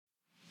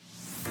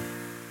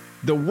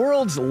The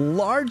world's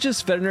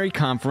largest veterinary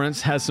conference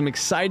has some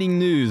exciting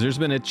news. There's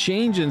been a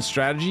change in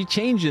strategy,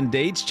 change in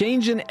dates,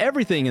 change in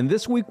everything. And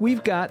this week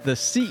we've got the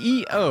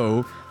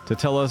CEO to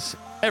tell us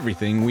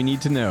everything we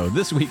need to know.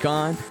 This week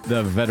on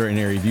the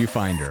Veterinary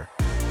Viewfinder.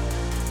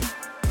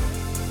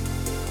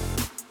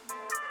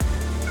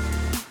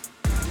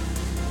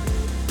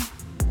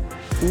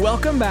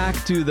 Welcome back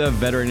to the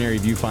Veterinary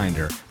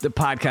Viewfinder, the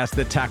podcast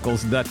that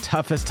tackles the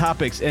toughest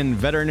topics in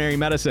veterinary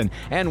medicine.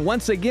 And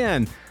once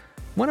again,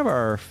 one of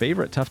our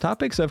favorite tough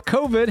topics of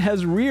COVID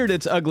has reared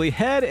its ugly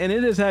head, and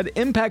it has had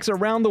impacts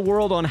around the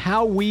world on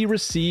how we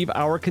receive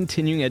our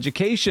continuing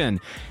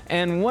education.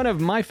 And one of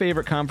my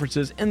favorite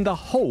conferences in the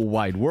whole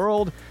wide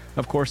world,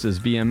 of course, is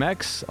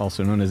VMX,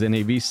 also known as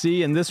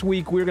NAVC. And this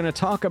week, we're going to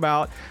talk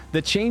about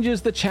the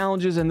changes, the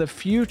challenges, and the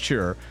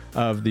future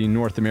of the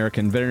North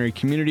American veterinary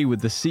community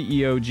with the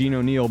CEO, Gene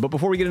O'Neill. But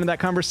before we get into that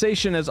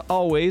conversation, as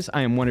always,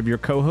 I am one of your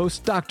co-hosts,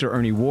 Dr.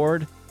 Ernie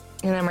Ward.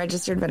 And I'm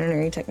registered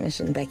veterinary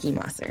technician, Becky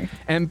Mosser.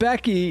 And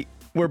Becky,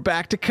 we're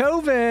back to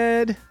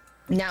COVID.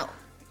 No.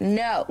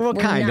 Well,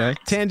 kind of,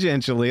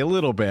 tangentially, a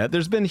little bit.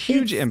 There's been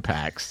huge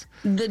impacts.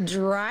 The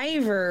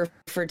driver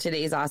for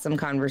today's awesome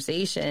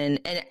conversation,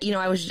 and,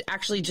 I was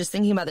actually just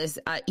thinking about this,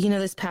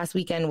 this past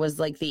weekend was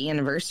like the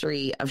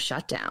anniversary of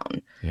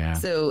shutdown. Yeah.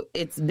 So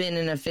it's been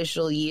an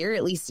official year,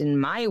 at least in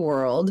my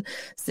world,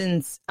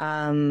 since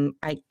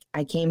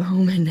I came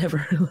home and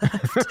never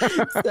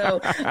left. So,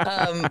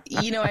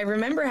 I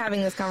remember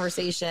having this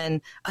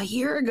conversation a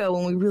year ago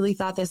when we really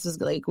thought this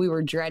was like, we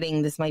were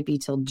dreading this might be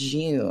till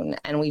June,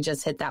 and we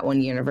just hit that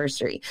 1 year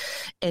anniversary.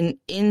 And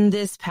in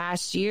this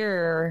past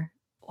year,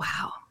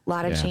 wow, a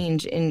lot of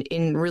change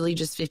in really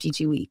just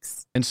 52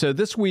 weeks. And so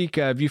this week,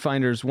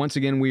 Viewfinders, once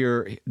again, we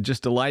are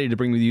just delighted to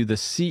bring with you the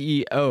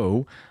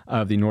CEO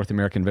of the North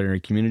American veterinary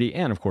community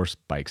and, of course,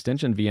 by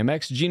extension,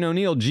 VMX, Gene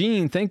O'Neill.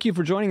 Gene, thank you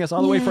for joining us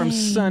all the way from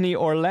sunny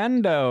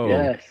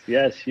Orlando.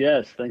 Yes.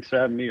 Thanks for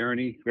having me,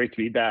 Ernie. Great to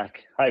be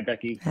back. Hi,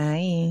 Becky.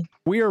 Hi.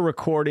 We are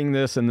recording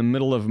this in the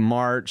middle of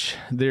March.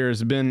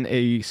 There's been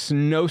a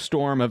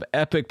snowstorm of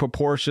epic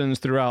proportions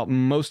throughout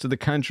most of the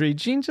country.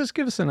 Gene, just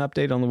give us an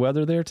update on the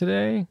weather there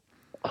today.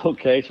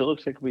 Okay, so it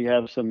looks like we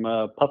have some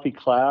puffy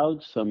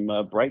clouds,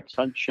 some bright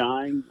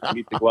sunshine. I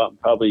need to go out and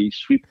probably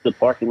sweep the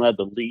parking lot of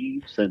the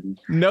leaves. And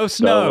no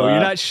snow. You're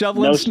not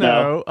shoveling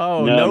snow.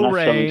 Oh, no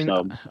rain.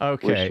 Snow.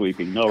 Okay. We're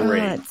sweeping. No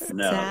rain.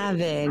 No.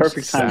 Savage.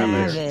 Perfect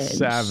time.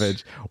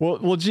 Savage.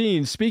 Well,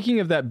 Gene, speaking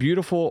of that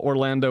beautiful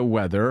Orlando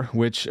weather,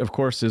 which, of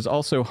course, is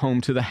also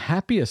home to the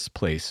happiest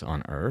place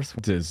on earth,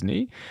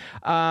 Disney,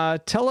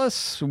 tell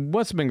us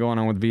what's been going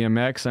on with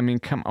VMX. I mean,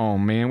 come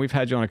on, man. We've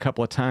had you on a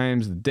couple of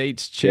times. The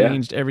dates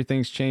changed.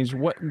 Everything's changed.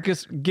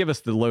 Just give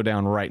us the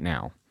lowdown right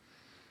now.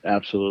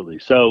 Absolutely.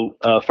 So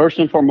first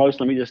and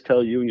foremost, let me just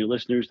tell you and your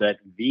listeners that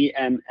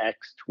VMX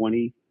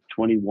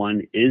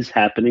 2021 is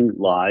happening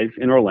live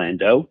in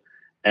Orlando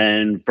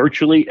and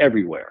virtually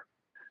everywhere.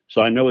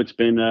 So I know it's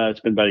been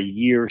about a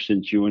year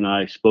since you and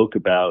I spoke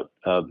about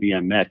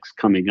VMX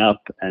coming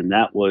up, and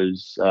that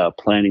was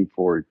planning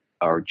for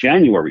our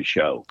January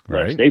show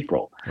last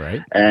April.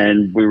 Right.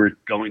 And we were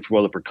going through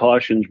all the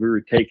precautions we were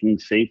taking,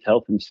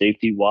 health and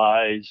safety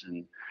wise,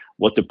 and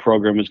what the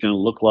program is going to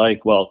look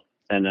like. Well,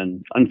 and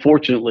then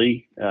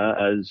unfortunately,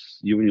 as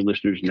you and your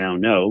listeners now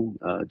know,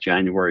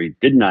 January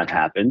did not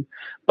happen,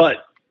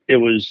 but it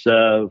was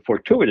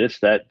fortuitous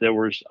that there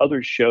was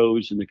other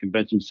shows in the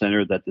convention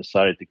center that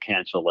decided to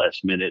cancel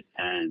last minute,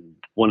 and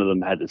one of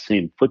them had the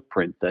same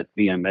footprint that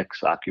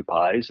VMX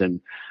occupies, and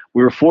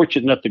we were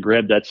fortunate enough to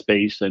grab that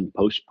space and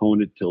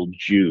postpone it till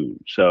June.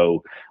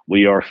 So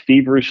we are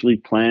feverishly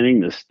planning.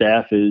 The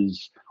staff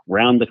is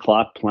round the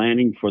clock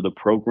planning for the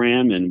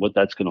program and what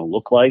that's going to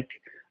look like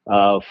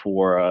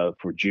for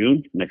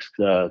June next,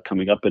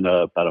 coming up in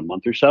about a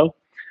month or so.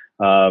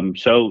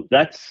 So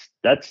that's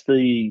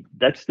the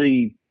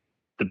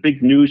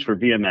big news for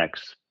VMX.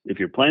 If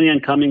you're planning on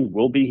coming,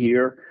 we'll be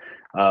here.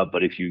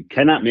 But if you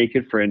cannot make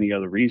it for any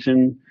other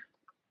reason,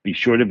 be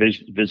sure to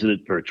visit it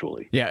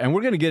virtually. Yeah, and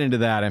we're going to get into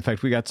that. In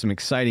fact, we got some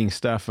exciting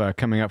stuff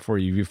coming up for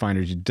you,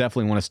 Viewfinders. You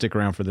definitely want to stick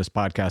around for this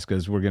podcast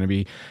because we're going to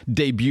be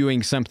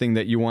debuting something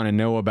that you want to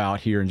know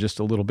about here in just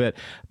a little bit.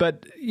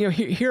 But,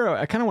 here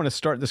I kind of want to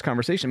start this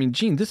conversation. I mean,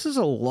 Gene, this is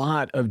a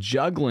lot of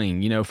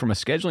juggling, from a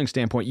scheduling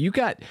standpoint.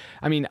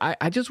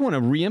 I just want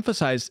to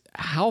reemphasize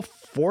how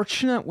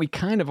fortunate we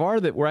kind of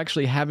are that we're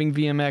actually having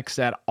VMX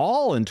at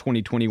all in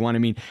 2021. I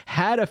mean,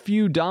 had a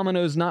few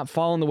dominoes not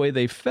fallen the way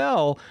they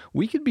fell,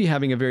 we could be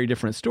having a very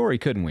different story,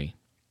 couldn't we?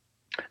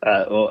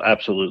 Well,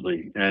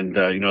 absolutely. And,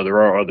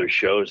 there are other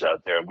shows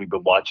out there, and we've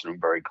been watching them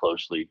very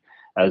closely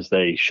as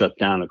they shut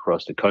down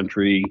across the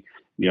country,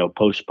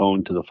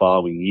 postponed to the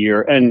following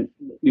year. And,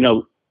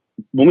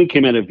 when we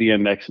came out of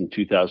VMX in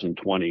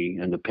 2020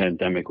 and the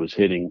pandemic was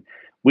hitting,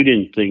 we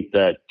didn't think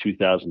that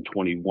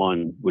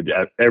 2021 would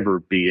ever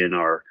be in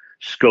our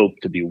scope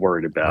to be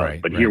worried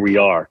about. But here we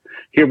are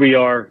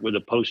with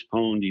a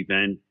postponed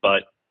event,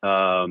 but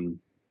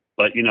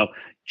But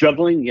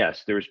juggling,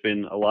 yes, there's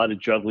been a lot of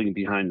juggling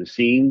behind the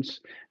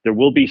scenes. There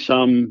will be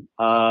some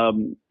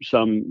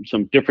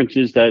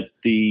differences that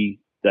the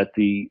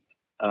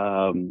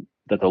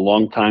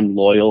longtime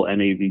loyal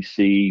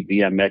NAVC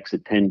VMX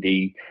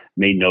attendee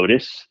may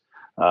notice,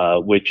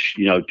 which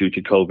due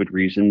to COVID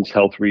reasons,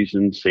 health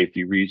reasons,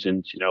 safety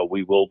reasons,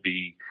 we will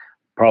be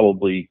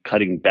probably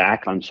cutting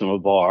back on some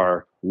of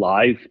our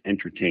live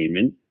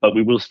entertainment, but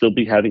we will still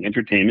be having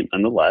entertainment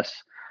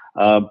nonetheless.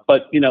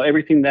 But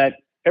everything that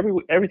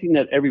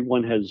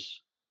everyone has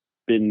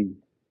been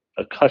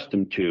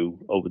accustomed to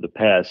over the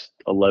past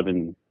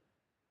 11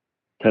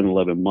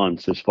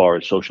 months, as far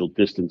as social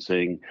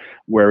distancing,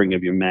 wearing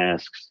of your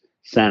masks,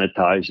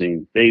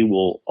 sanitizing, they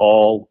will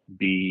all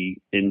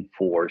be in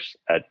force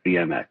at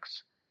VMX.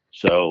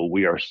 So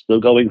we are still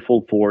going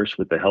full force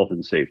with the health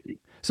and safety.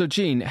 So,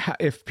 Gene,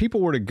 if people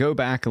were to go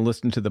back and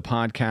listen to the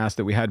podcast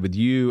that we had with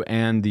you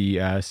and the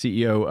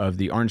CEO of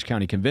the Orange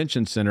County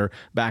Convention Center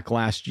back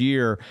last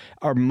year,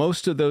 are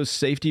most of those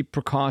safety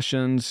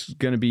precautions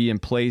going to be in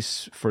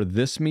place for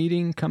this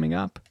meeting coming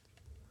up?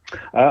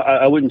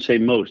 I wouldn't say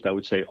most. I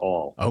would say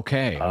all.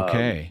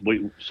 Okay.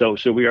 So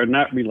we are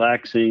not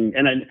relaxing,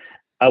 and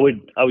I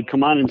would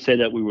come on and say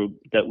that we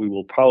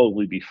will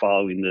probably be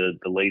following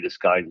the latest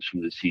guidance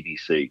from the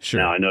CDC. Sure.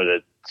 Now I know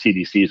that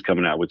CDC is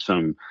coming out with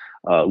some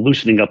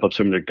loosening up of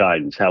some of their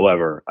guidance.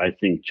 However, I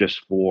think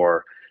just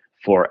for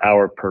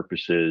our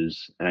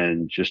purposes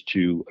and just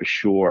to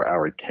assure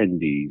our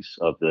attendees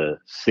of the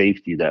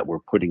safety that we're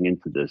putting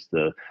into this,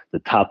 the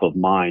top of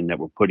mind that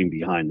we're putting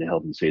behind the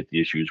health and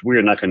safety issues, we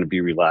are not going to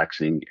be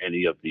relaxing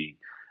any of the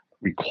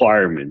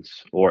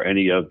requirements or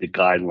any of the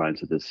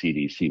guidelines that the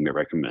CDC may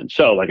recommend.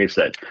 So, like I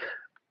said,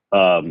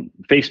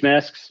 face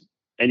masks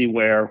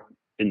anywhere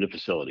in the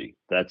facility.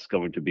 That's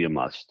going to be a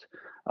must.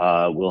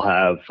 We'll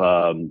have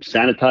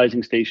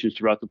sanitizing stations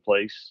throughout the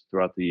place,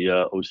 throughout the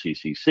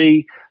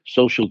OCCC,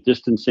 social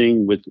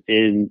distancing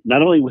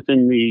not only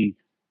within the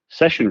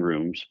session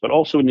rooms, but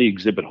also in the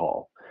exhibit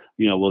hall.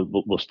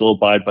 We'll still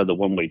abide by the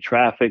one-way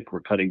traffic.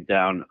 We're cutting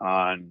down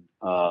on,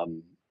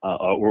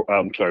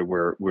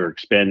 we're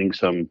expanding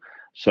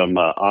some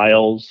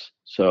aisles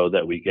so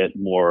that we get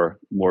more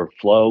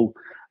flow.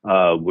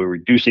 We're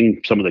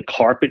reducing some of the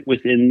carpet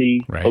within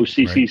the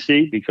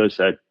OCCC because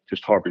that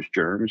just harbors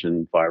germs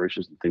and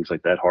viruses and things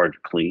like that, hard to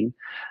clean.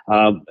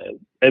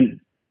 And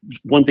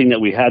one thing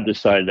that we have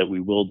decided that we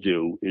will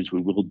do is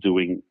we will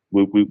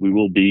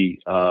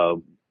be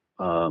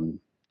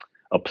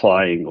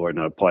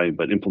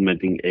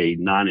implementing a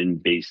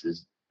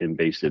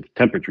non-invasive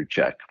temperature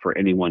check for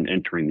anyone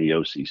entering the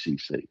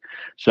OCCC.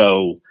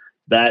 So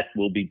that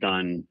will be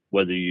done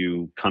whether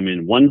you come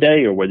in one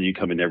day or whether you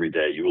come in every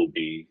day. You will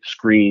be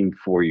screened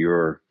for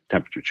your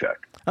temperature check.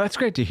 Oh, that's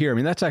great to hear. I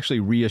mean, that's actually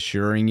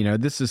reassuring.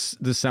 This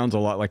sounds a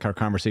lot like our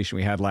conversation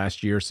we had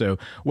last year. So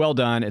well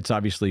done. It's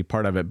obviously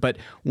part of it. But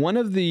one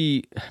of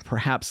the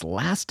perhaps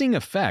lasting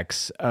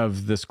effects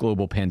of this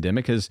global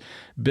pandemic has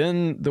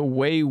been the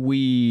way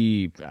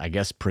we, I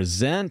guess,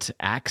 present,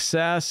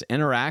 access,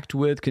 interact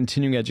with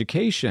continuing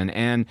education.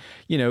 And,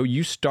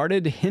 you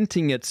started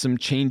hinting at some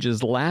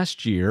changes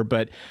last year,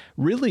 but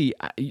really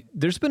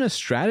there's been a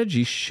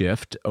strategy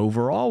shift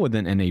overall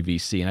within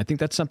NAVC. And I think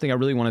that's something I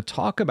really want to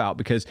talk about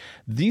because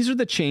these are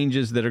the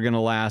changes that are going to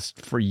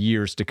last for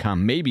years to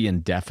come, maybe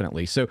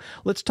indefinitely. So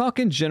let's talk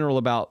in general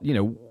about,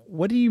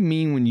 what do you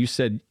mean when you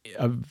said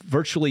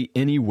virtually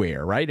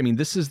anywhere, right? I mean,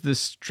 this is the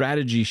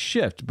strategy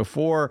shift.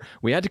 Before,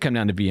 we had to come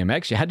down to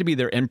VMX. You had to be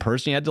there in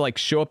person. You had to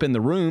show up in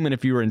the room. And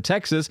if you were in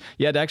Texas,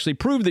 you had to actually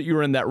prove that you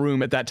were in that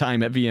room at that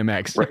time at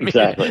VMX. Right,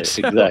 exactly.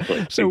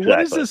 So what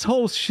does this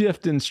whole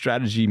shift in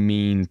strategy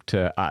mean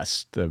to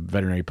us, the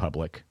veterinary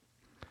public?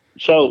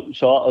 So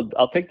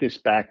I'll take this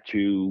back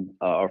to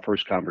our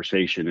first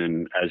conversation,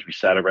 and as we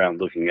sat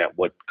around looking at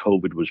what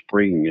COVID was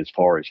bringing as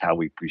far as how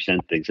we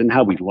present things and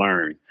how we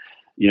learn,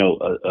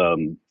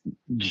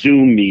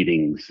 Zoom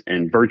meetings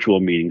and virtual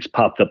meetings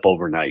popped up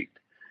overnight,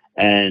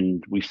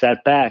 and we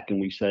sat back and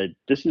we said,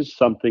 this is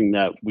something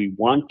that we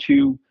want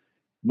to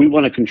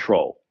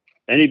control.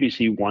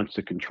 NAVC wants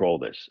to control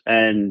this,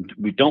 and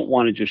we don't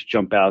want to just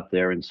jump out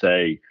there and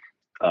say,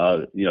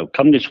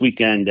 come this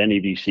weekend,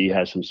 NAVC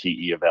has some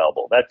CE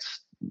available.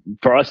 That's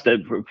for us.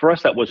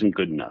 That wasn't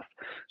good enough.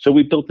 So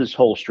we built this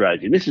whole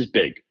strategy. And this is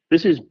big.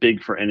 This is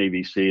big for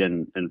NAVC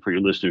and for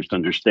your listeners to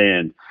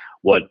understand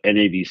what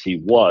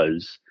NAVC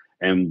was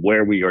and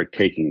where we are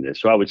taking this.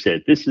 So I would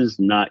say this is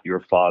not your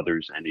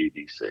father's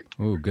NAVC.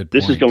 Oh, good point.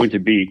 This is going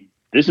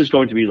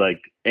to be like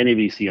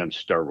NAVC on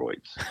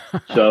steroids.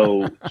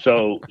 So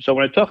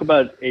when I talk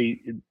about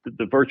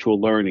the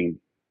virtual learning,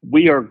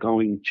 we are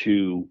going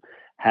to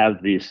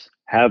have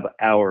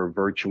our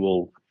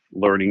virtual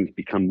learning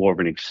become more of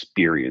an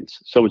experience.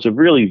 So it's a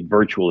really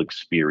virtual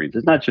experience.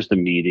 It's not just a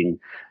meeting.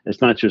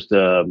 It's not just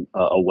a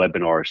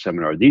webinar or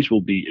seminar. These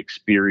will be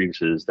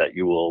experiences that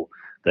you will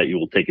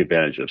take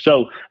advantage of.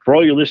 So for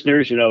all your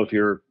listeners,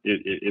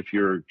 if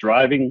you're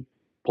driving,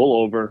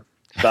 pull over,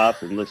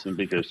 stop and listen,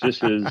 because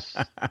this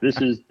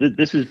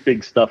is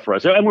big stuff for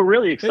us, and we're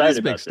really excited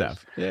about big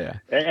stuff. This.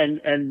 Yeah.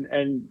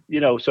 And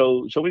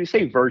so when you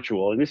say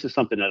virtual, and this is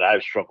something that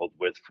I've struggled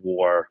with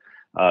for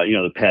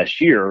the past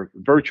year,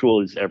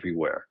 virtual is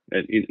everywhere.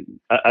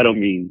 I don't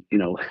mean,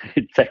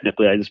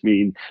 technically, I just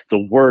mean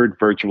the word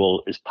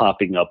virtual is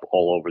popping up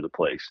all over the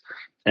place.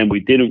 And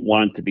we didn't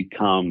want to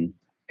become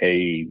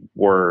a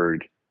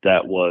word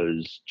that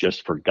was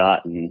just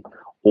forgotten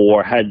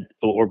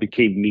or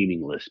became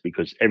meaningless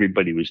because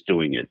everybody was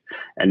doing it.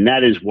 And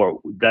that is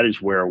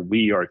where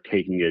we are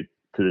taking it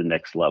to the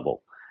next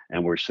level.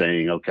 And we're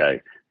saying, okay,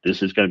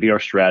 this is going to be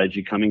our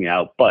strategy coming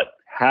out, but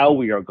how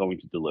we are going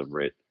to deliver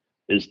it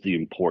is the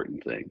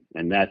important thing.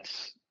 And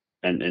that's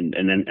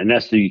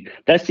the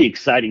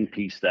exciting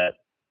piece that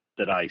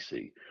I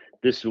see.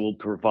 This will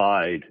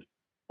provide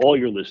all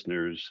your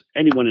listeners,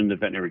 anyone in the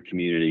veterinary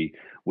community,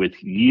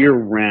 with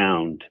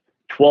year-round,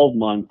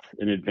 12-month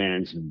in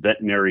advance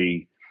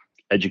veterinary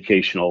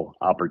educational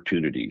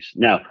opportunities.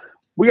 Now,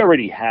 we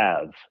already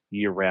have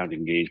year-round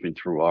engagement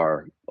through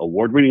our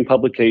award-winning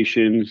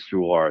publications,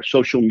 through our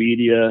social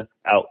media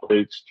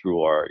outlets,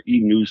 through our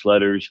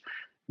e-newsletters.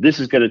 This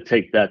is going to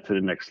take that to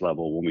the next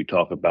level when we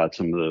talk about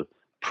some of the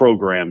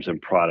programs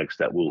and products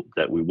that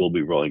we will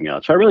be rolling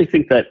out. So I really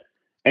think that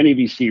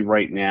NAVC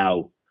right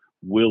now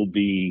will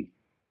be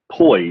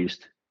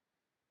poised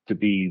to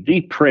be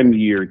the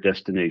premier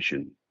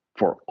destination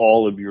for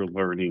all of your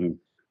learning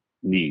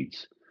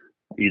needs,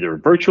 either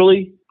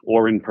virtually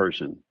or in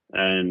person.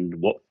 And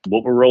what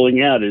we're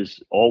rolling out is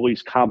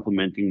always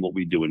complementing what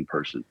we do in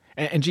person.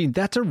 And Gene,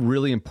 that's a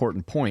really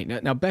important point.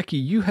 Now, Becky,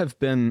 you have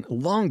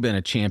long been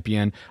a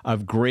champion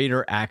of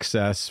greater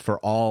access for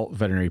all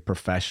veterinary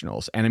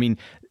professionals. And I mean,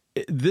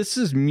 this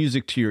is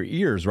music to your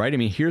ears, right? I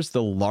mean, here's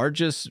the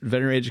largest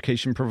veterinary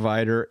education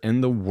provider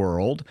in the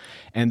world,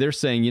 and they're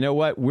saying, you know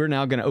what, we're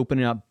now going to open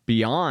it up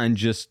beyond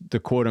just the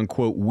quote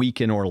unquote week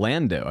in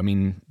Orlando. I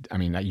mean,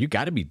 you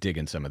got to be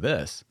digging some of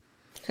this.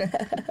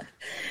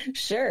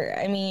 Sure.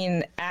 I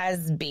mean,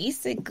 as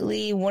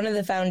basically one of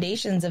the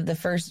foundations of the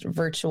first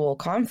virtual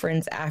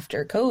conference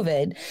after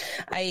COVID,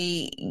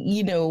 I,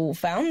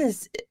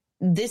 found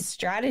this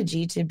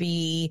strategy to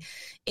be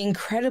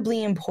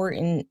incredibly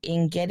important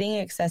in getting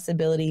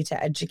accessibility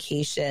to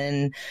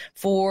education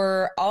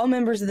for all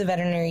members of the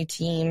veterinary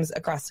teams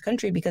across the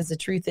country, because the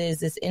truth is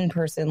this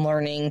in-person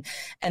learning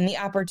and the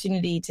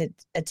opportunity to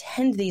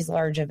attend these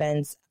large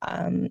events,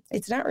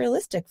 it's not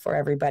realistic for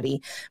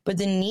everybody, but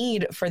the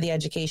need for the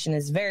education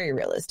is very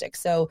realistic.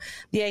 So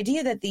the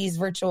idea that these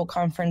virtual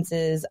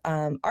conferences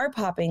are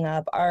popping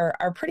up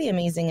are pretty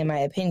amazing in my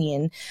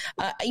opinion.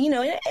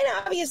 And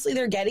obviously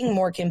they're getting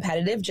more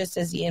competitive just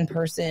as the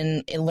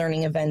in-person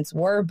learning events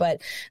were,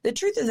 but the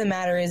truth of the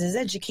matter is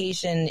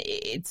education,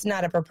 it's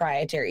not a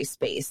proprietary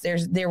space.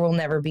 There will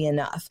never be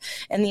enough.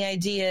 And the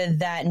idea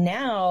that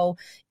now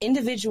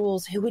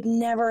individuals who would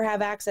never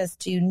have access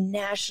to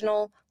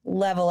national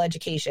level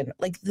education,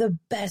 like the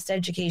best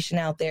education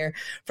out there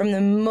from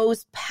the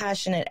most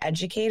passionate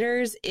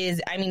educators,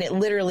 it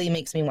literally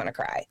makes me want to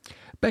cry.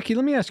 Becky,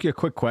 let me ask you a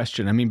quick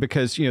question. I mean,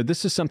 because,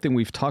 this is something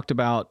we've talked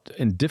about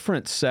in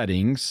different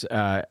settings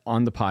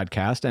on the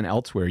podcast and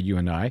elsewhere, you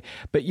and I.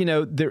 But,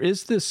 there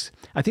is this,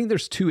 I think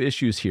there's two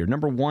issues here.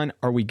 Number one,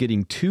 are we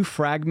getting too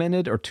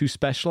fragmented or too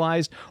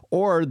specialized?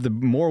 Or the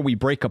more we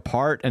break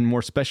apart and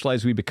more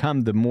specialized we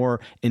become, the more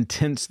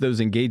intense those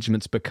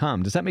engagements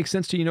become. Does that make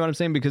sense to you? You know what I'm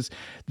saying? Because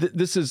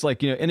this is like,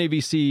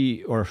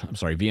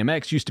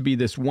 VMX used to be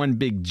this one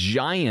big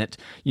giant,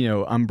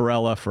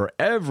 umbrella for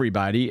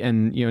everybody.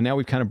 And, now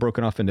we've kind of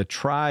broken off into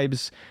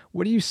tribes.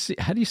 What do you see?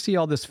 How do you see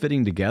all this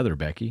fitting together,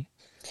 Becky?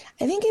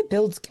 I think it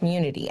builds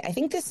community. I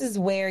think this is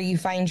where you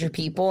find your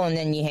people and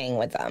then you hang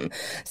with them.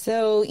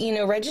 So,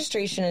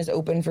 registration is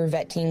open for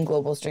Vet Team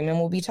Global Stream, and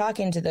we'll be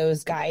talking to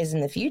those guys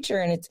in the future.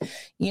 And it's,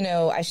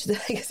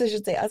 I guess I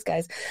should say us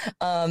guys,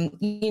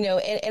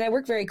 and I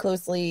work very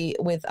closely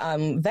with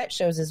vet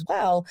shows as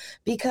well,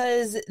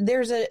 because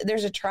there's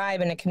a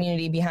tribe and a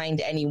community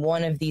behind any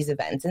one of these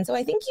events. And so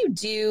I think you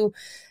do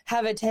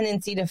have a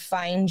tendency to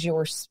find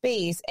your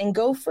space and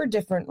go for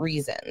different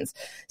reasons.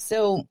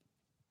 So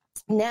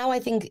now I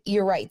think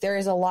you're right. There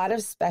is a lot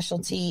of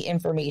specialty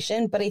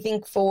information, but I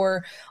think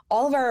for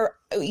all of our,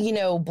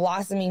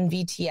 blossoming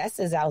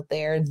VTSs out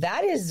there,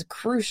 that is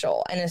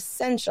crucial and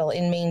essential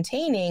in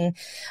maintaining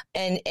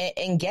and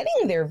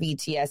getting their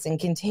VTS and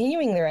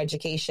continuing their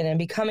education and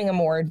becoming a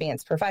more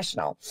advanced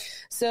professional.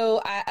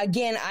 So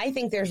I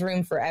think there's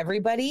room for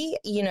everybody.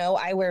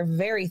 I wear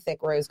very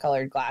thick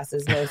rose-colored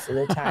glasses most of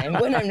the time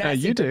when I'm not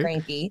super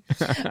cranky.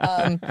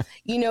 But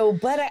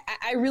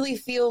I really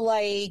feel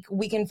like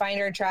we can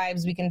find our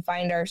tribes, we can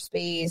find our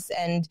space,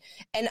 and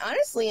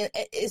honestly,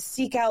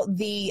 seek out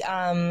the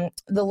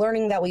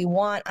learning that we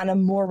want on a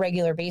more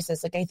regular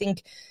basis. Like, I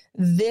think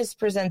this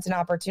presents an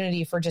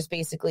opportunity for just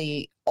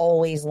basically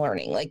always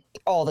learning, like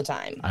all the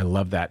time. I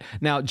love that.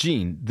 Now,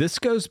 Gene, this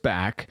goes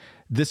back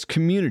this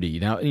community.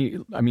 Now,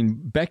 I mean,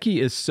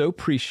 Becky is so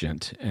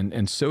prescient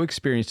and so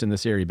experienced in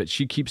this area, but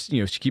she keeps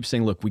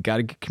saying, look, we got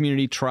to get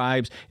community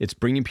tribes. It's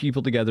bringing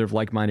people together of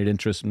like-minded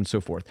interests and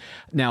so forth.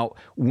 Now,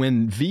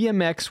 when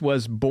VMX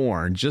was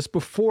born, just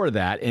before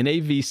that,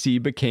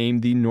 NAVC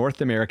became the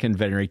North American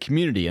Veterinary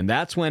Community. And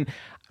that's when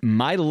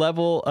my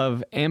level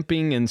of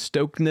amping and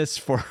stokedness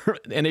for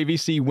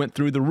NAVC went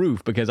through the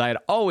roof, because I had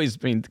always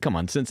been, come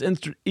on, since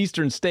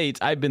Eastern States,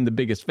 I've been the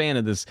biggest fan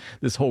of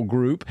this whole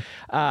group.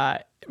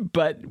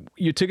 But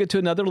you took it to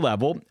another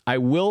level. I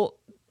will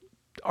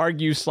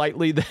argue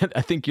slightly that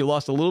I think you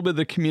lost a little bit of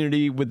the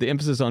community with the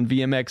emphasis on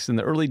VMX in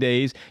the early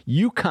days.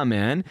 You come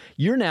in,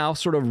 you're now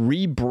sort of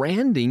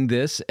rebranding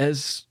this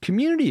as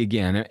community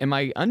again. Am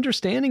I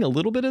understanding a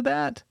little bit of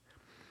that?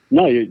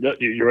 No,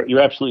 you're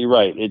absolutely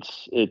right.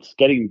 It's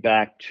getting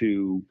back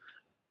to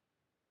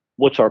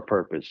what's our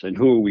purpose and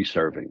who are we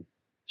serving.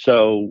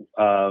 So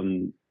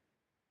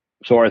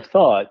our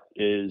thought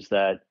is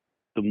that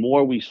the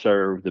more we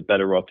serve, the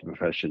better off the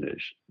profession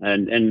is.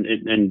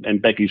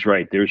 And Becky's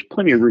right. There's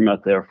plenty of room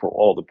out there for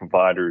all the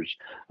providers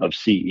of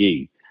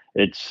CE.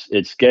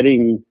 It's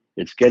getting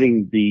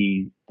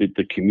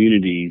the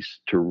communities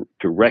to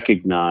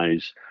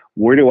recognize,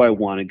 where do I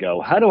want to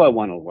go? How do I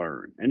want to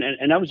learn?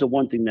 And that was the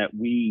one thing that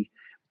we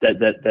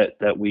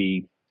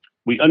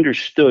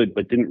understood,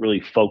 but didn't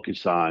really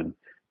focus on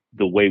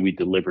the way we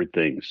delivered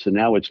things. So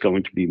now it's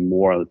going to be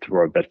more through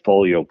our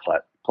Vetfolio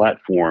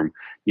platform.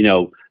 You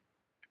know,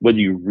 whether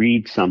you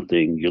read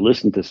something, you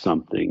listen to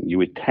something,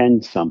 you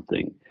attend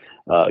something,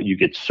 you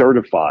get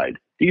certified.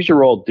 These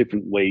are all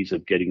different ways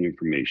of getting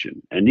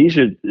information. And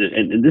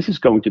this is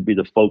going to be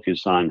the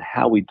focus on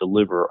how we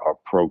deliver our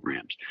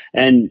programs.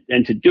 And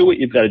to do it,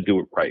 you've got to do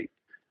it right.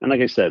 And like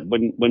I said,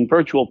 when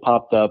virtual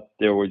popped up,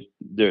 there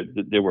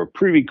were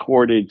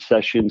pre-recorded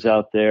sessions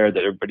out there that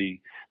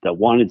everybody that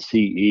wanted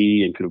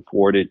CE and could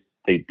afford it,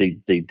 they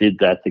did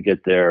that to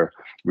get their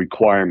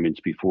requirements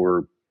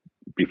before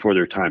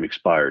their time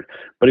expired.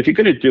 But if you're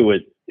going to do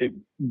it,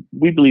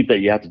 we believe that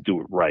you have to do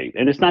it right.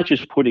 And it's not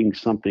just putting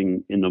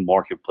something in the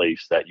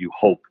marketplace that you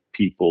hope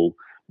people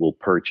will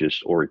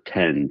purchase or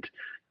attend,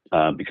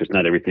 because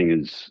not everything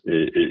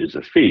is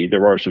a fee.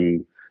 There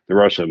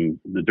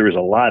is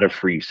a lot of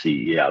free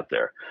CE out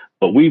there.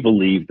 But we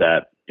believe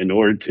that in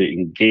order to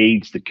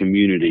engage the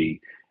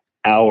community,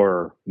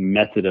 our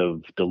method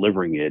of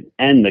delivering it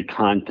and the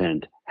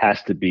content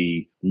has to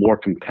be more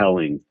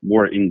compelling,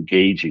 more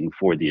engaging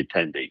for the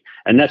attendee.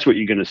 And that's what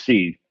you're going to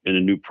see in the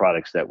new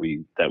products that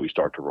we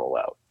start to roll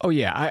out. Oh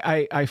yeah,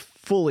 I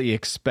fully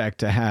expect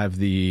to have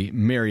the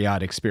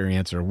Marriott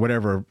experience or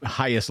whatever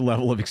highest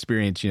level of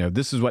experience. You know,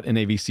 this is what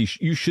NAVC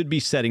you should be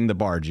setting the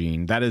bar,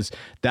 Gene. That is.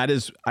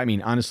 I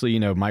mean, honestly, you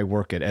know, my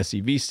work at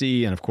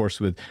SEVC and of course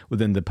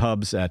within the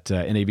pubs at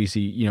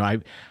NAVC. You know,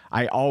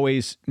 I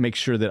always make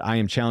sure that I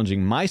am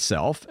challenging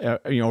myself.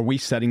 Are we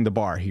setting the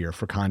bar here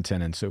for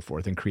content and so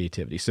forth and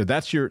creativity? So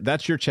that's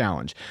your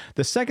challenge.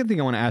 The second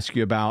thing I want to ask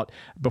you about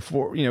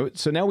before,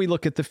 so now we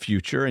look at the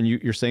future and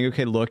you're saying,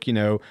 okay, look,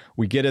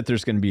 we get it.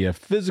 There's going to be a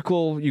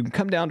physical, you can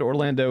come down to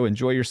Orlando,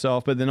 enjoy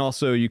yourself, but then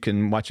also you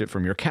can watch it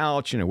from your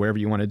couch, wherever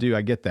you want to do.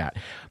 I get that.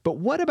 But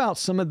what about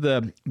some of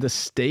the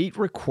state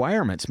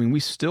requirements? I mean, we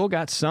still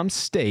got some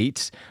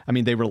states. I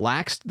mean, they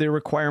relaxed their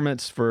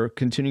requirements for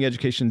continuing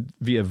education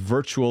via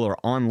virtual or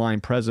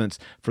online presence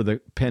for the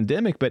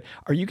pandemic. But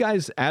are you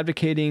guys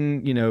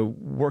advocating,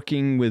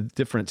 working with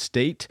different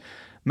state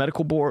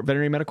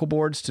veterinary medical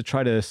boards to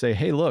try to say,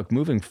 hey, look,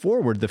 moving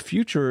forward, the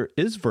future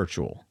is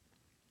virtual?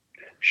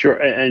 Sure.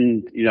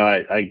 And,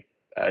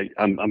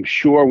 I'm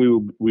sure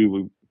we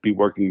will be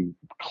working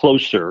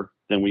closer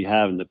than we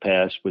have in the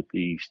past with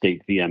the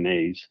state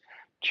VMAs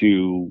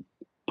to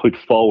put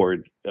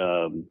forward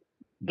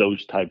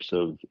those types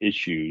of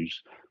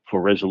issues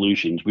for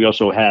resolutions. We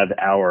also have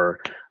our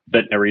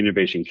Veterinary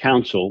Innovation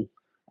Council,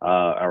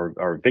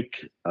 our VIC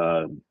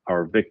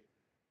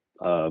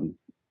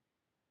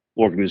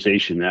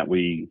organization that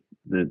we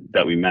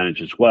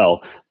manage as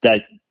well,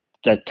 that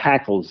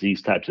tackles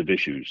these types of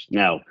issues.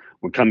 Now,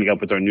 we're coming up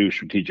with our new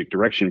strategic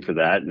direction for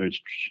that, and there's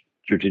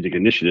strategic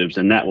initiatives,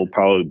 and that will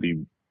probably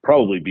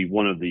be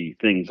one of the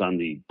things on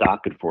the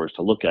docket for us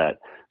to look at.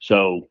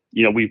 So,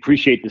 we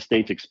appreciate the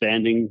states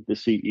expanding the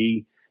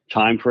CE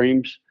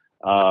timeframes.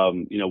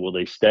 Will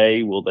they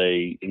stay? Will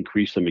they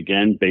increase them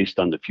again based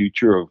on the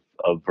future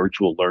of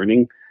virtual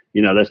learning?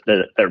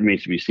 That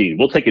remains to be seen.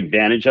 We'll take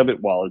advantage of it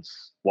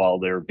while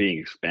they're being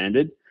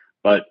expanded,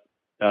 but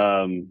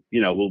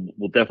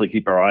we'll definitely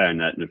keep our eye on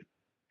that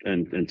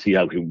and see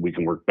how we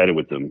can work better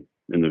with them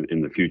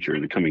in the future,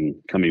 in the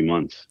coming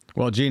months.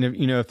 Well, Gene,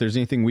 if there's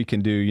anything we can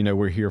do,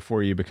 we're here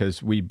for you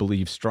because we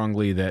believe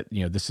strongly that,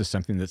 this is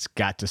something that's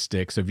got to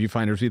stick. So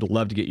Viewfinders, we'd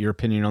love to get your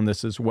opinion on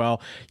this as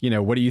well.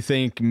 What do you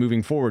think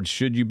moving forward?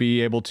 Should you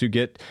be able to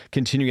get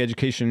continuing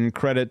education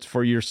credit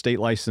for your state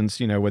license,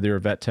 whether you're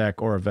a vet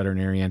tech or a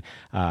veterinarian?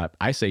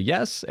 I say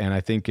yes. And I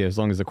think as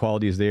long as the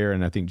quality is there,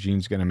 and I think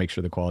Gene's going to make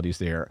sure the quality is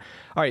there.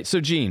 All right. So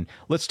Gene,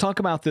 let's talk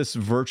about this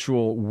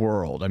virtual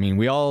world. I mean,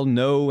 we all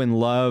know and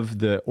love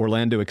the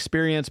Orlando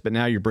experience, but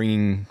now you're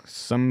bringing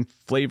some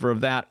flavor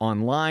of that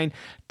online.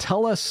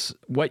 Tell us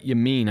what you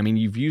mean. I mean,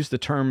 you've used the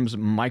terms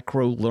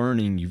micro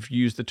learning. You've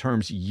used the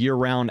terms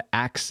year-round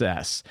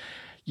access.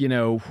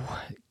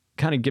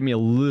 Kind of give me a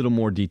little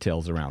more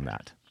details around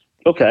that.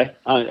 Okay.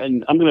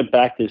 And I'm going to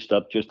back this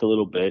up just a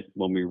little bit.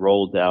 When we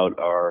rolled out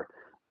our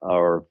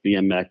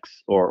VMX,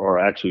 or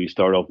actually we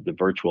start off with the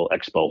virtual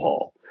expo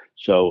hall.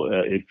 So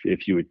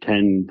if you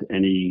attend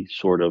any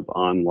sort of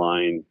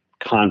online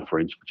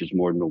conference, which is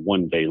more than a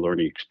one-day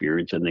learning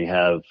experience, and they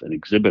have an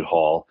exhibit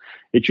hall,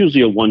 it's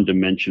usually a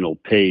one-dimensional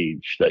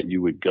page that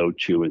you would go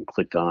to and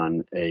click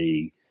on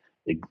an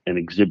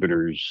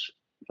exhibitor's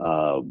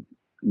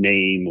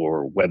name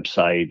or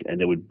website,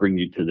 and it would bring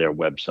you to their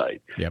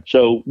website. Yep.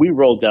 So we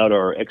rolled out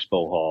our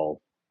expo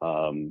hall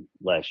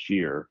last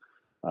year,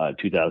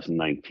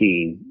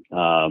 2019,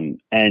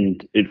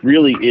 and it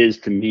really is,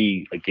 to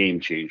me, a game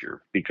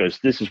changer, because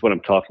this is what I'm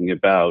talking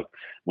about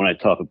when I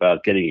talk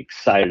about getting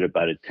excited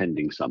about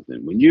attending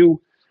something. When you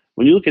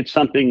look at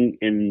something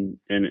and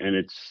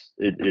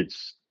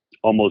it's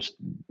almost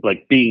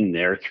like being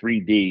there,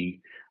 3D.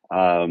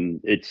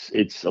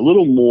 It's a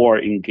little more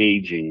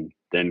engaging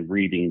than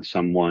reading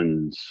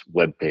someone's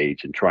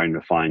webpage and trying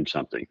to find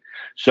something.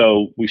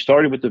 So we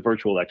started with the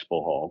virtual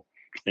expo hall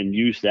and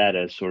used that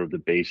as sort of the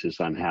basis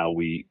on how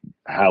we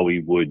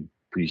would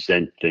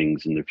present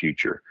things in the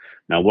future.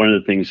 Now, one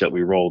of the things that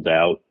we rolled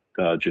out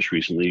just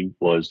recently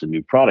was the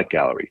new product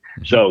gallery.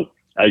 So,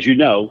 as you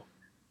know,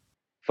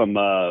 from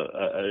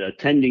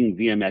attending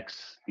VMX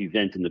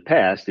event in the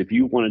past, if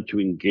you wanted to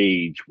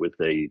engage with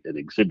an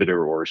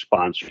exhibitor or a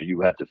sponsor,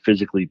 you have to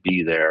physically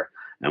be there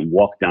and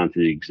walk down to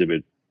the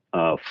exhibit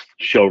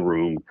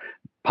showroom,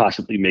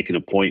 possibly make an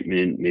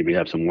appointment, maybe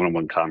have some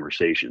one-on-one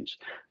conversations.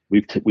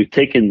 We've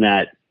taken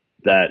that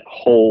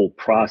whole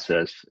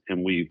process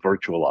and we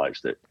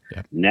virtualized it.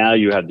 Yep. Now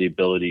you have the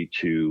ability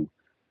to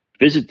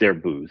visit their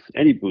booth,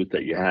 any booth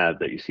that you have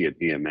that you see at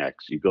VMX.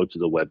 You go to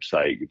the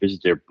website, you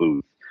visit their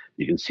booth,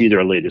 you can see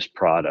their latest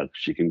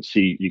products, you can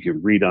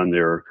read on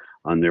their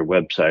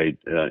website,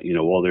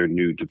 all their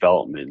new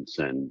developments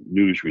and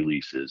news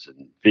releases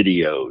and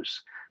videos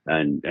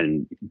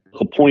and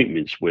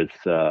appointments with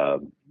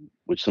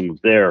some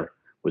of their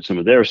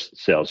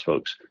sales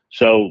folks.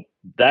 So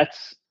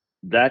that's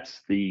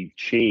the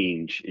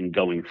change in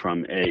going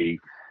from a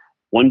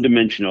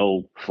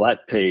one-dimensional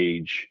flat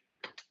page,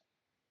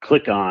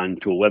 click on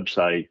to a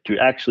website, to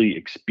actually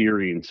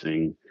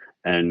experiencing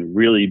and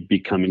really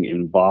becoming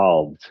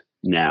involved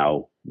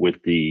now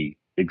with the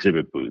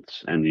exhibit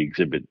booths and the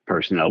exhibit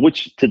personnel,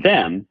 which to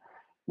them,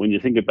 when you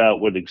think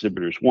about what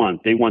exhibitors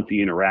want, they want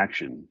the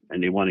interaction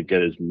and they want to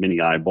get as many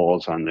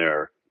eyeballs on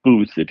their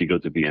booth if you go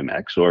to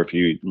VMX, or if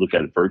you look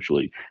at it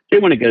virtually, they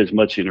want to get as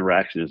much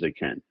interaction as they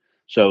can.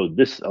 So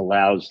this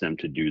allows them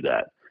to do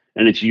that.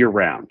 And it's year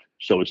round.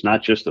 So it's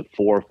not just the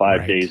 4 or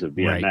 5 days of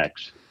VMX.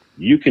 Right.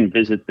 You can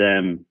visit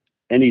them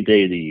any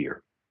day of the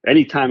year,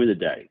 any time of the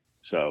day.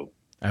 So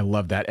I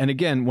love that. And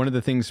again, one of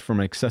the things from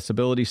an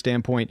accessibility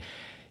standpoint,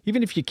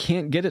 even if you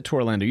can't get it to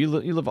Orlando, you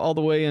live all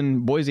the way in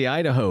Boise,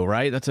 Idaho,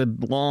 right? That's a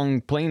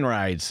long plane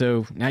ride.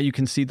 So now you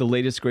can see the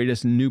latest,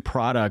 greatest new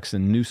products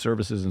and new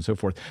services and so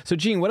forth. So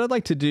Gene, what I'd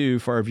like to do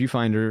for our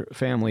Viewfinder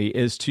family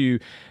is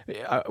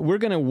we're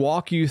going to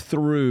walk you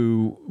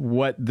through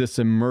what this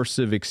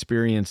immersive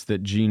experience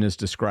that Gene is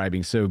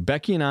describing. So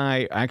Becky and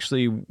I,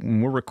 actually,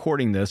 when we're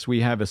recording this, we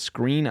have a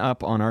screen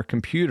up on our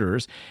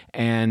computers,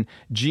 and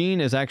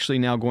Gene is actually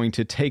now going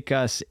to take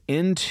us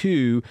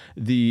into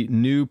the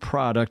new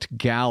product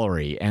gallery.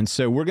 And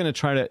so we're going to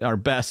try our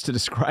best to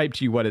describe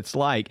to you what it's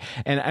like.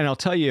 And I'll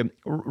tell you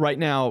right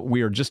now,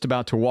 we are just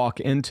about to walk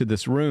into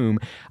this room.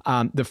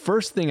 The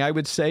first thing I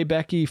would say,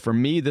 Becky, for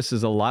me, this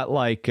is a lot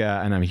like,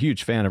 and I'm a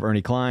huge fan of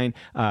Ernie Klein,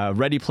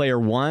 Ready Player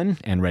One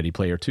and Ready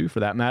Player Two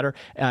for that matter.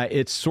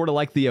 It's sort of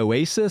like the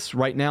Oasis.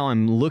 Right now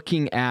I'm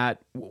looking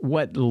at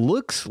what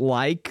looks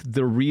like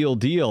the real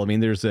deal. I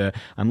mean,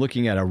 I'm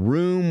looking at a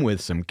room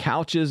with some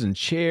couches and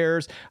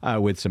chairs,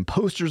 with some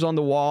posters on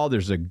the wall.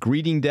 There's a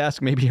greeting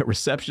desk, maybe a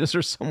receptionist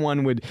or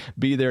someone would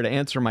be there to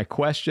answer my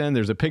question.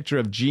 There's a picture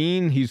of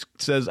Gene. He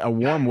says a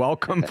warm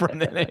welcome from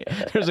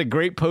there's a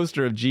great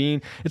poster of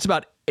Gene. It's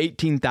about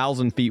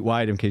 18,000 feet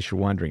wide, in case you're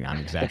wondering. I'm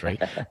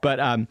exaggerating.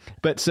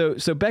 But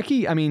so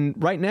Becky, I mean,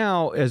 right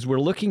now, as we're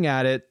looking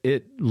at it,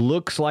 it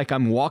looks like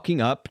I'm walking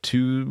up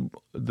to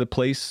the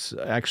place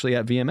actually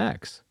at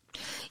VMX.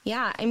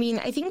 Yeah, I mean,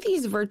 I think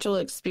these virtual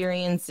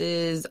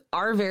experiences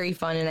are very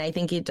fun, and I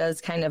think it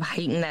does kind of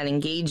heighten that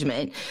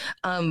engagement.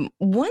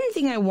 One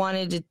thing I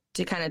wanted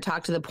to kind of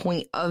talk to the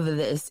point of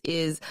this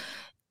is,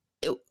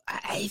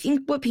 I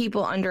think what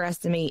people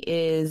underestimate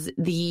is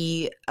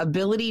the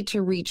ability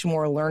to reach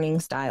more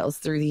learning styles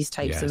through these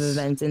types of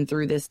events and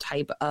through this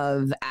type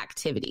of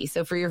activity.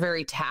 So for your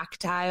very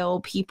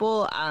tactile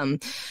people,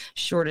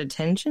 short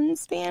attention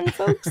span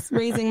folks,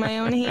 raising my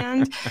own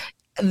hand,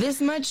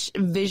 this much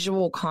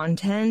visual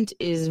content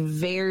is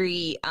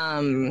very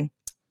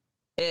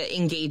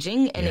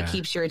engaging, and it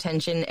keeps your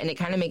attention, and it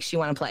kind of makes you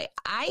want to play.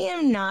 I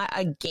am not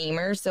a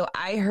gamer, so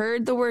I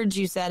heard the words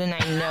you said and I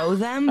know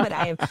them, but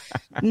I have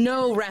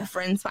no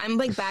reference. I'm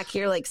like back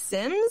here like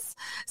Sims.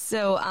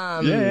 So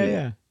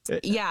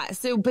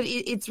so but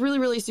it's really,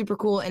 really super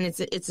cool, and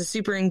it's a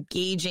super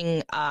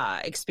engaging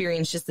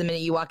experience. Just the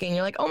minute you walk in,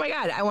 you're like, oh my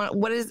God, I want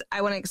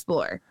to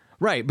explore.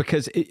 Right,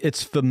 because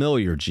it's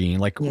familiar, Gene.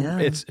 Like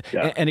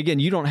and again,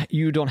 you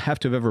don't have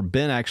to have ever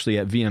been actually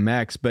at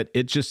VMX, but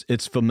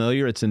it's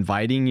familiar, it's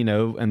inviting,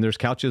 and there's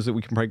couches that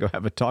we can probably go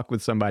have a talk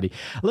with somebody.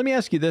 Let me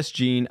ask you this,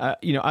 Gene.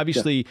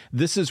 Obviously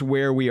this is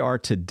where we are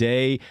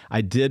today.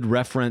 I did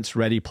reference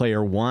Ready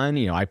Player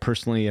One. I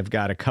personally have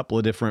got a couple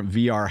of different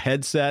VR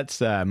headsets.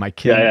 My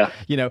kid,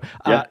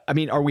 I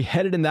mean, are we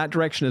headed in that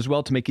direction as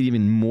well to make it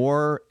even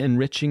more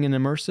enriching and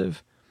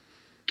immersive?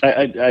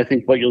 I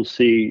think what you'll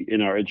see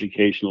in our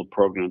educational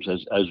programs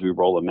as we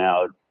roll them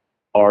out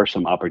are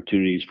some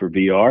opportunities for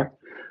VR.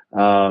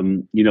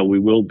 We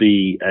will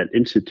be at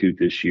Institute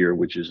this year,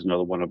 which is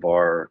another one of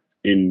our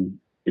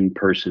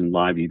in-person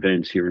live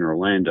events here in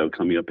Orlando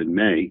coming up in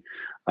May.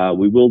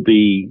 We will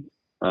be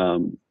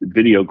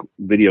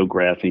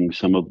videographing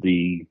some of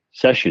the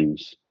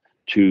sessions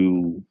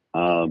to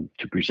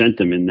present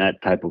them in that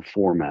type of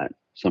format,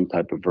 some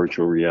type of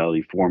virtual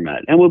reality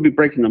format, and we'll be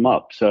breaking them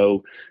up.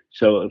 So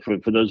for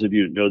those of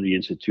you who know the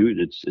Institute,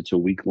 it's a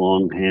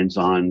week-long,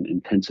 hands-on,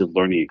 intensive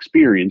learning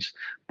experience.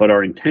 But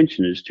our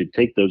intention is to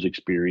take those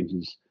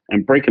experiences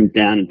and break them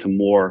down into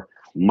more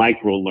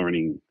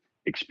micro-learning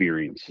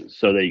experiences,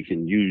 so that you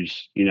can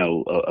use,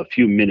 a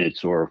few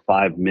minutes or a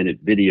 5-minute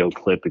video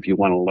clip if you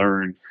want to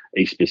learn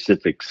a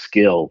specific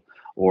skill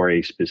or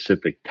a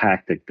specific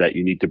tactic that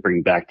you need to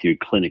bring back to your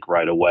clinic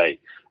right away.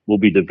 We'll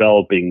be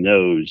developing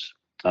those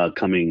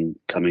coming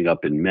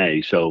up in May.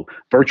 So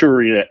virtual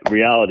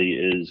reality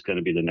is going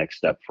to be the next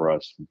step for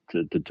us,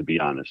 to be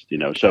honest.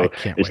 So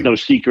it's no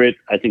secret.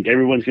 I think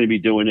everyone's going to be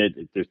doing it.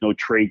 There's no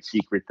trade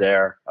secret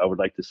there. I would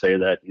like to say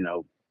that,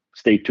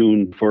 stay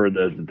tuned for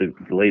the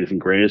latest and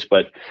greatest.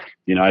 But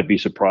I'd be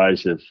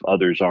surprised if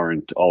others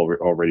aren't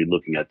already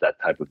looking at that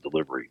type of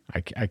delivery.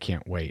 I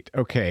can't wait.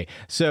 Okay,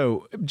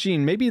 so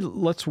Gene, maybe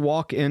let's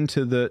walk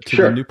into the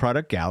new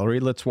product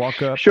gallery. Let's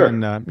walk up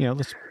and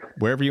let's.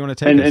 Wherever you want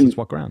to take us, let's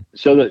walk around.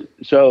 So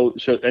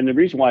the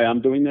reason why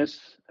I'm doing this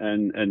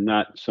and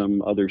not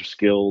some other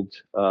skilled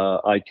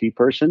IT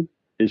person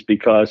is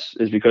because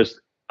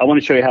I want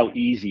to show you how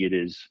easy it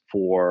is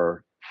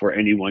for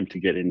anyone to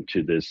get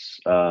into this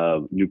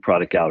new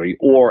product gallery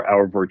or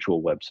our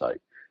virtual website.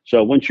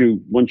 So once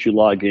you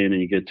log in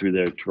and you get through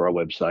to our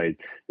website,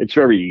 it's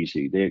very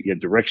easy. You have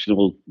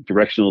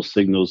directional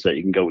signals that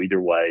you can go either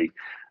way.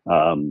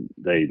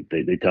 They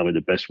tell me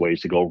the best way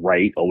is to go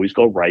right, always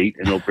go right,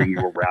 and they'll bring you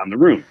around the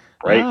room,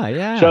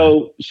 right?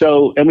 So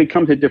and we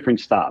come to different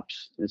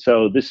stops. And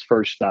so this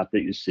first stop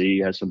that you see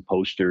has some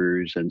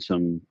posters and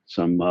some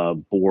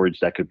boards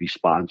that could be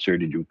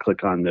sponsored, and you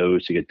click on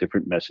those to get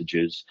different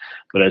messages.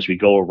 But as we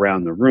go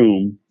around the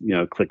room,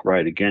 click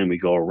right again, we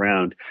go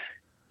around.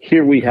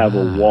 Here we have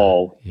a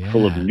wall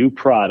full of new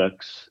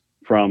products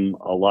from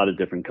a lot of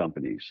different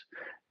companies.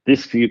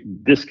 This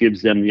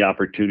gives them the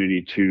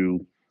opportunity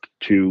to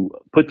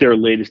put their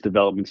latest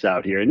developments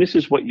out here. And this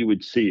is what you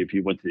would see if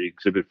you went to the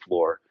exhibit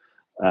floor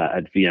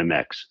at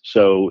VMX.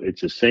 So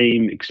it's the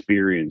same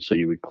experience. So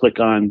you would click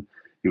on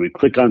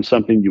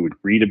something, you would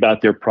read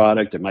about their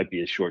product. There might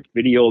be a short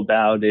video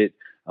about it,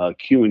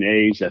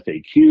 Q&As,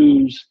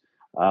 FAQs.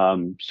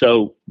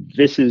 So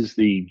this is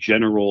the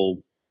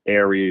general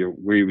area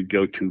where you would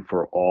go to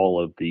for all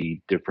of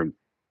the different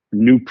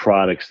new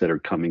products that are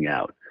coming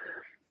out.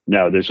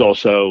 Now, there's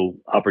also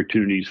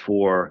opportunities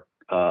for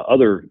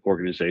other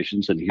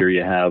organizations, and here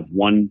you have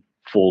one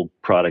full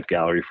product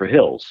gallery for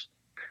Hills.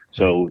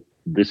 So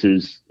this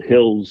is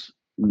Hills'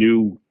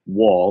 new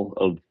wall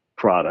of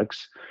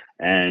products,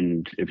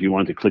 and if you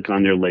want to click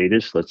on their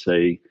latest, let's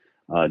say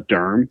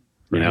Derm,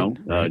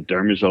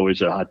 Derm is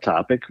always a hot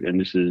topic, and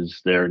this is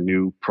their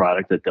new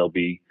product that they'll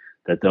be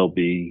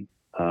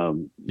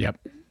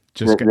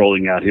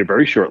rolling out here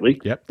very shortly.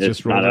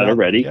 It's not out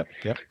already.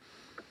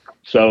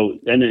 So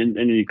and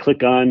then you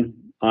click on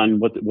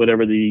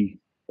whatever the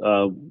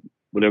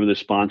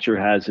sponsor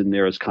has in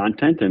there as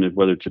content, and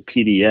whether it's a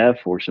PDF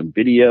or some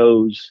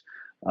videos,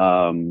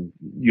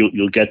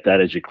 you'll get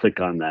that as you click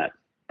on that.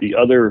 The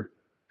other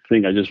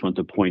thing I just want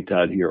to point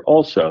out here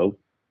also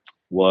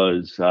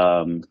was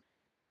let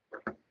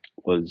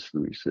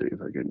me see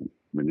if I can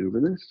maneuver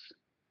this.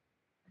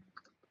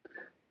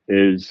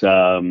 Is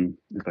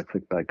if I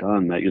click back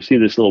on that, you'll see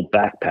this little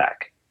backpack.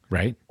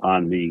 right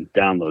on the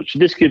download. So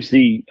this gives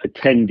the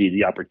attendee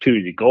the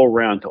opportunity to go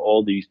around to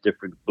all these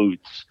different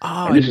booths.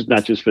 And this is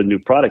not just for the new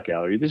product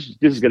gallery. This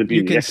is going to be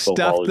in the expo hall as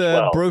well. You can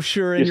stuff the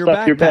brochure in your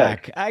stuff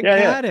backpack. Your I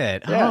got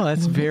it. Yeah. Oh,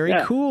 that's very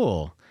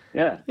cool.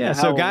 Yeah.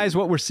 So guys,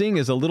 what we're seeing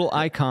is a little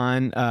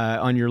icon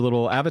on your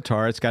little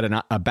avatar. It's got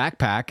a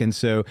backpack. And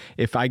so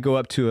if I go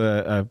up to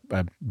a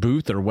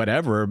booth or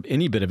whatever,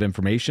 any bit of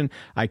information,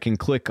 I can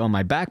click on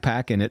my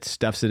backpack and it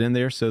stuffs it in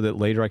there so that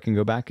later I can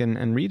go back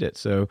and read it.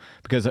 So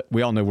because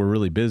we all know we're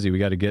really busy, we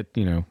got to get,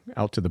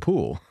 out to the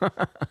pool.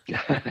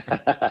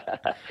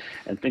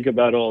 And think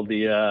about all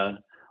the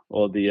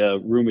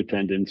room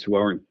attendants who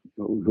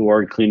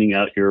aren't cleaning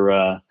out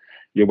your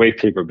waste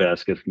paper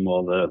basket from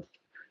all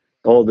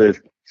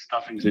the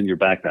stuffings in your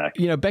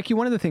backpack. Becky,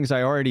 one of the things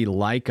I already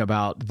like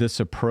about this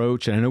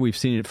approach, and I know we've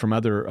seen it from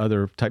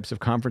other types of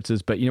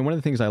conferences, but one of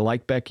the things I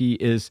like, Becky,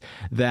 is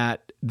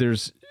that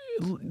there's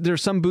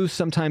some booths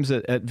sometimes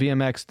at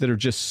VMX that are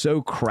just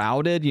so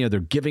crowded, they're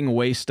giving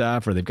away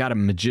stuff or they've got a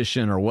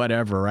magician or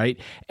whatever, right?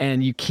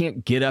 And you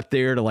can't get up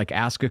there to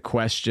ask a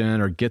question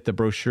or get the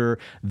brochure.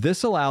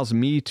 This allows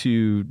me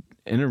to,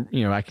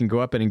 I can go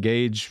up and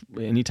engage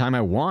anytime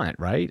I want,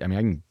 right? I mean,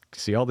 I can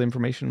see all the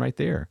information right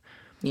there.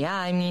 Yeah,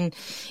 I mean,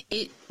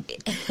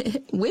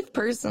 with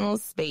personal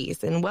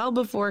space and well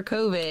before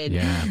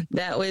COVID,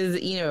 that was,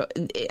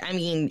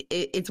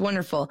 it's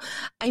wonderful.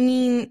 I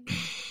mean,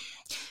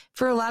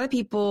 for a lot of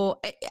people,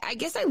 I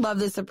guess I love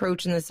this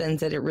approach in the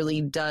sense that it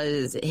really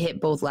does hit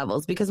both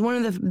levels, because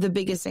one of the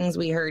biggest things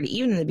we heard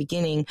even in the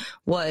beginning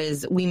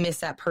was we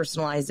miss that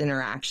personalized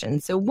interaction.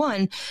 So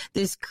one,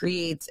 this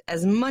creates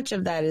as much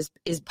of that as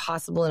is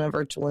possible in a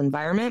virtual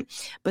environment.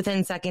 But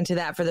then second to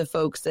that, for the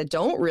folks that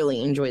don't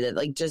really enjoy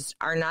that, just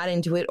are not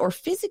into it or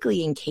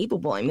physically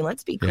incapable. I mean,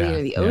 let's be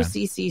clear, the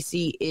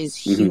OCCC is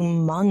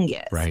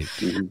humongous. Right.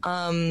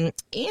 And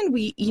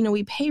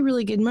we pay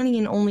really good money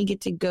and only get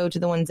to go to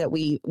the ones that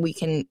we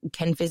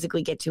can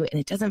physically get to it, and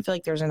it doesn't feel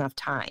like there's enough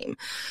time.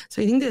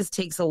 So I think this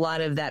takes a lot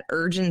of that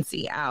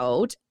urgency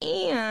out,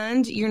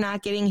 and you're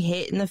not getting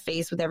hit in the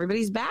face with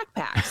everybody's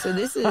backpack. So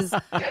this is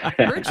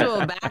virtual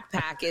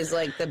backpack is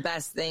the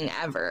best thing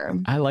ever.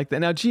 I like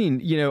that. Now,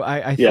 Gene,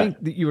 I think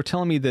that you were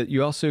telling me that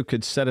you also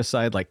could set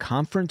aside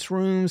conference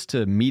rooms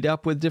to meet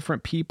up with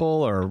different people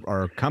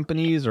or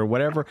companies or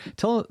whatever.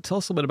 Tell us a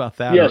little bit about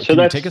that. Yeah, can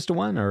you take us to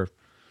one or?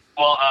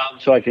 Well,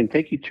 so I can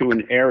take you to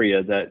an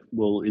area that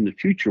in the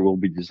future will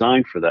be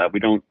designed for that.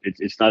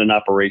 It's not in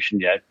operation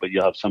yet, but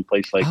you'll have some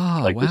place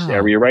this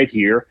area right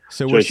here.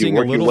 So we're seeing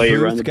a little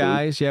booth,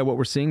 guys. Yeah, what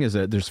we're seeing is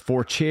that there's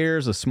 4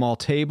 chairs, a small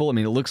table. I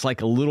mean, it looks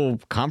like a little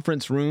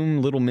conference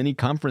room, little mini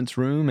conference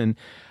room, and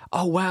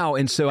oh, wow.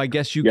 And so I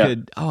guess you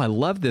could, I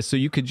love this. So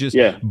you could just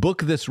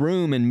book this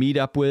room and meet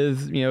up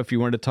with, if you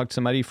wanted to talk to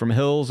somebody from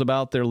Hills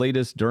about their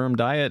latest Durham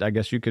diet, I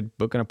guess you could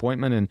book an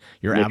appointment and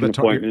your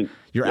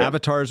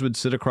avatars would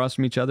sit across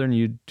from each other and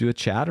you'd do a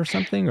chat or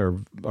something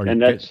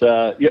that's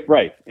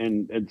right.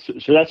 And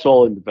so that's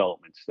all in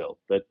development still.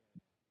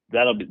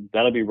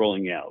 That'll be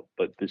rolling out.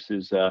 But this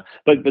is,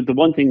 but the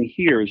one thing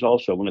here is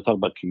also when I talk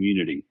about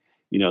community,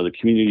 the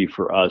community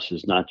for us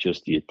is not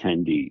just the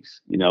attendees.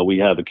 We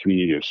have a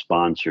community of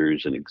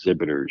sponsors and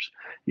exhibitors.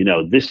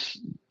 This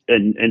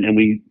and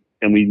we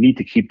need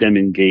to keep them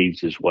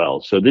engaged as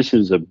well. So this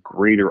is a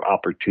greater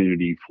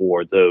opportunity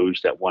for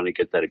those that want to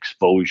get that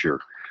exposure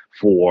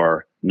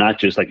for not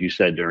just like you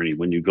said, Ernie,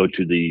 when you go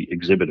to the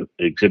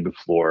exhibit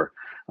floor.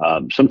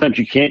 Sometimes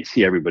you can't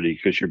see everybody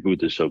because your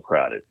booth is so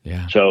crowded.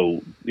 Yeah.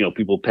 So,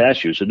 people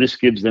pass you. So this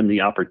gives them the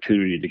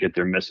opportunity to get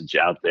their message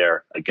out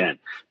there. Again,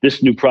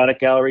 this new product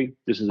gallery,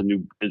 this is a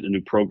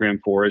new program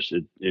for us.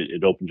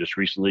 It opened just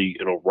recently.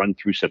 It'll run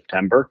through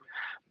September,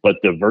 but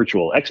the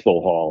virtual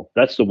expo hall,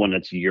 that's the one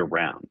that's year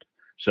round.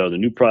 So the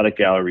new product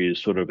gallery is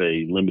sort of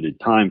a limited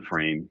time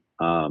frame.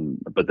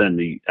 But then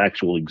the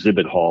actual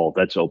exhibit hall,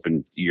 that's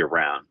open year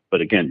round. But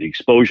again, the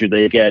exposure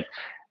they get.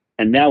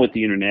 And now with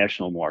the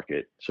international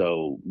market,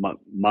 so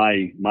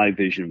my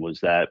vision was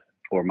that,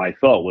 or my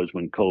thought was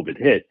when COVID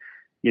hit,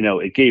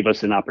 it gave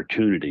us an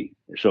opportunity.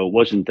 So it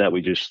wasn't that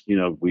we just,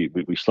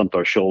 we slumped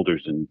our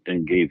shoulders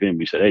and gave in.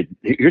 We said, hey,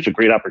 here's a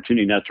great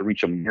opportunity now to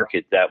reach a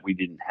market that we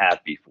didn't have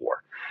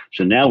before.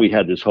 So now we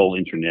have this whole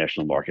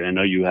international market. I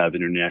know you have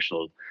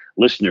international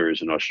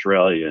listeners in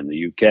Australia and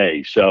the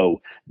UK.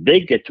 So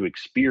they get to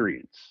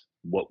experience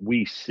what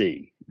we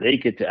see. They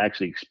get to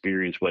actually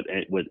experience what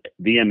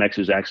VMX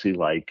is actually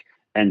like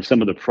and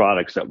some of the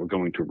products that we're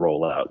going to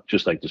roll out,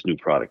 just like this new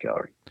product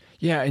gallery.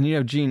 Yeah.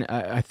 And, Gene,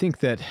 I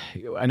think that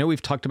I know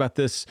we've talked about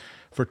this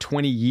for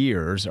 20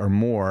 years or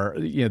more,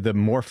 the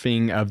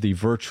morphing of the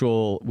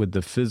virtual with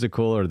the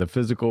physical or the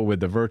physical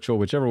with the virtual,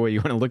 whichever way you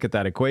want to look at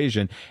that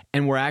equation.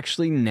 And we're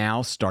actually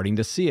now starting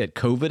to see it.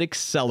 COVID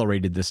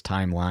accelerated this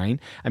timeline.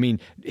 I mean,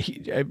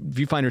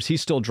 Viewfinders,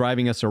 he's still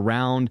driving us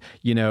around,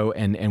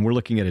 and we're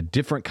looking at a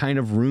different kind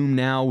of room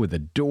now with a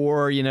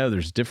door,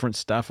 there's different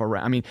stuff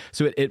around. I mean,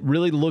 so it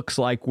really looks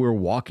like we're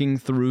walking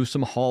through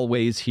some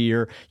hallways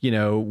here,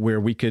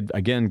 where we could,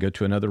 again, go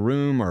to another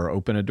room or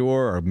open a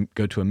door or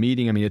go to a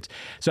meeting. I mean,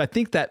 So I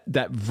think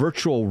that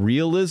virtual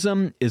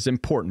realism is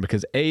important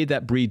because A,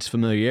 that breeds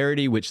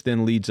familiarity, which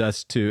then leads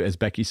us to, as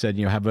Becky said,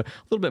 have a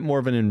little bit more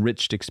of an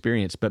enriched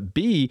experience. But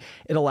B,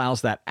 it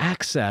allows that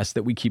access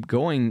that we keep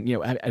going,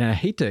 and I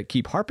hate to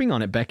keep harping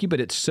on it, Becky, but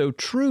it's so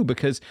true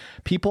because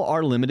people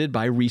are limited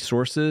by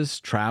resources,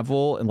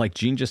 travel, and like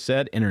Gene just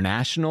said,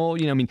 international.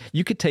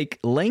 You could take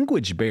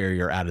language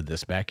barrier out of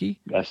this, Becky.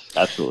 Yes,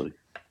 absolutely.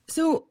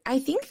 So I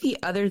think the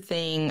other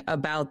thing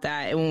about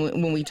that,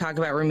 when we talk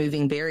about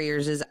removing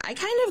barriers, is I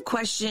kind of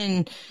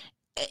question,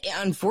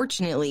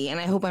 unfortunately, and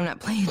I hope I'm not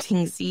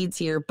planting seeds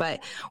here,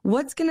 but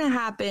what's going to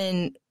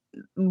happen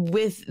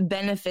with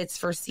benefits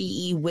for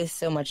CE with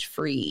so much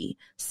free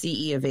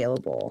CE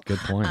available? Good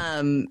point.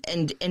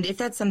 And if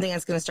that's something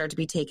that's going to start to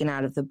be taken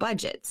out of the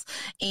budgets,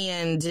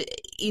 and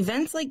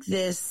events like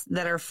this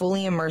that are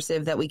fully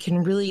immersive, that we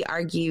can really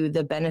argue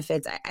the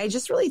benefits, I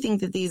just really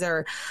think that these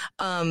are,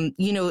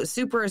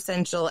 super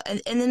essential.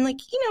 And then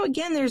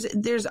again,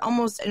 there's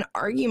almost an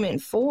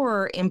argument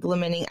for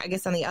implementing, I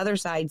guess on the other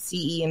side,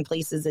 CE in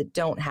places that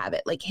don't have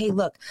it. Like, hey,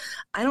 look,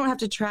 I don't have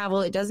to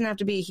travel. It doesn't have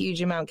to be a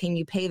huge amount. Can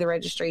you pay the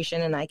registration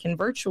and I can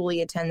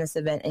virtually attend this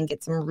event and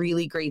get some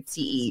really great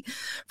CE?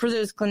 For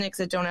those clinics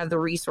that don't have the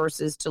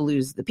resources to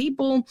lose the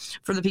people,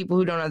 for the people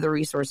who don't have the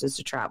resources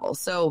to travel.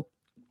 So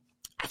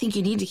I think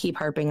you need to keep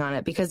harping on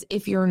it, because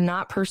if you're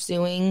not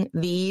pursuing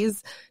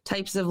these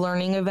types of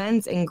learning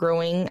events and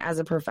growing as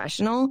a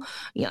professional,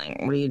 what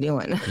are you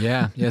doing?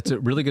 Yeah, it's a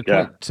really good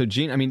point. So,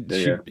 Gene,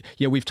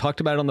 we've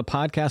talked about it on the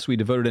podcast. We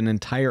devoted an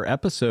entire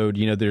episode.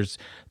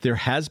 There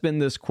has been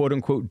this quote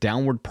unquote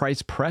downward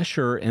price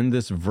pressure in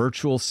this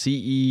virtual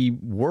CE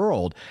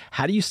world.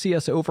 How do you see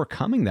us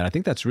overcoming that? I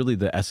think that's really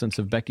the essence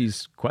of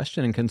Becky's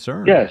question and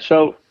concern. Yeah.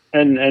 So.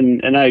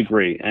 And I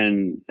agree,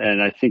 and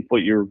I think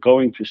what you're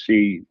going to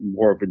see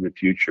more of in the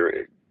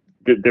future,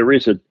 there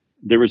is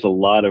a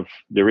lot of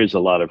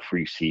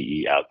free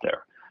CE out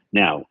there.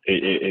 Now,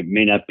 it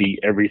may not be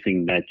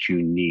everything that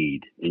you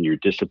need in your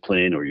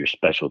discipline or your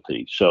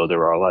specialty. So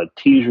there are a lot of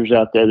teasers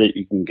out there that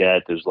you can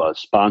get. There's a lot of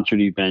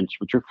sponsored events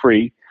which are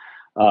free.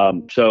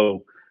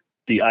 So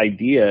the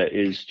idea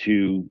is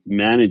to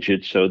manage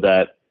it so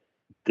that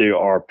there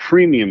are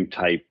premium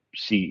type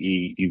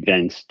CE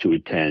events to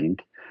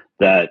attend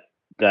that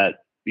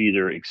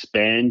either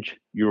expand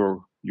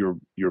your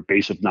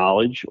base of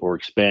knowledge, or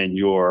expand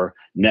your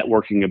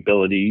networking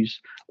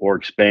abilities, or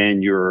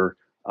expand your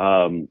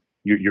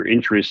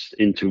interest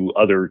into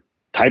other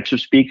types of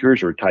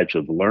speakers or types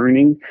of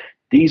learning.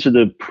 These are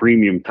the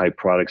premium type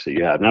products that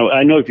you have. Now,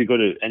 I know if you go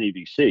to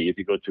NEVC, if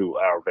you go to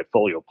our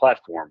Vetfolio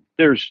platform,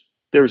 there's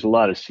a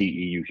lot of CE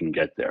you can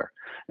get there,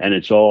 and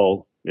it's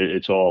all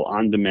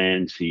on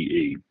demand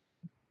CE.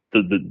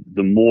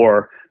 The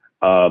more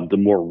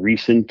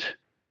recent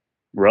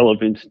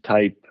relevant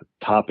type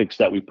topics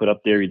that we put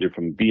up there, either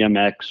from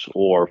VMX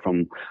or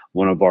from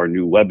one of our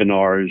new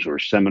webinars or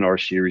seminar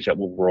series that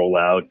will roll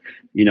out,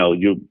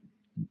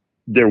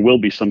 there will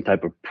be some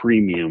type of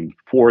premium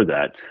for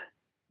that.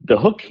 The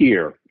hook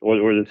here,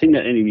 or the thing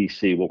that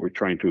NEVC, what we're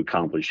trying to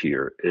accomplish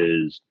here,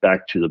 is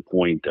back to the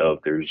point of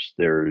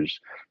there's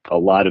a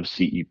lot of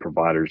CE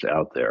providers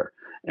out there,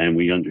 and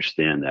we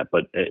understand that.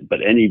 But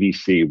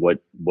NEVC,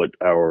 what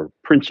our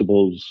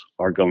principles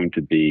are going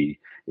to be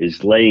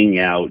is laying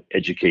out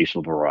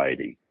educational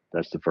variety.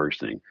 That's the first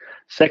thing.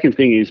 Second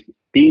thing is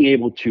being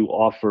able to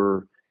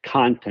offer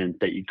content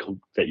that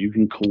you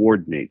can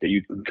coordinate, that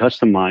you can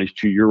customize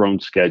to your own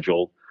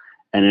schedule,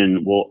 and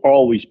then we'll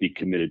always be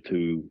committed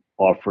to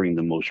offering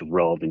the most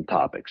relevant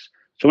topics.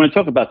 So when I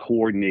talk about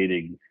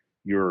coordinating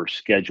your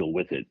schedule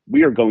with it,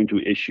 we are going to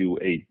issue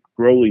a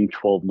rolling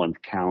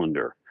 12-month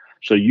calendar.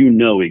 So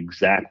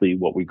exactly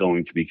what we're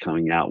going to be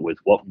coming out with,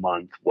 what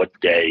month, what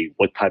day,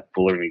 what type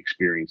of learning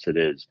experience it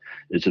is.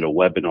 Is it a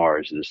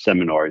webinar? Is it a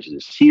seminar? Is it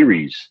a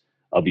series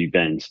of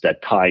events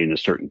that tie in a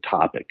certain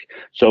topic?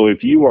 So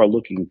if you are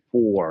looking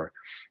for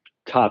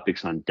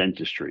topics on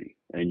dentistry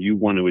and you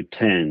want to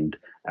attend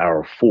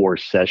our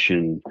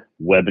 4-session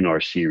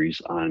webinar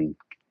series on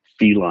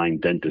feline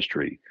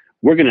dentistry,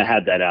 we're going to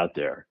have that out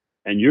there,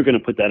 and you're going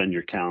to put that on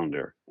your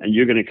calendar, and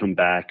you're going to come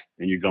back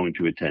and you're going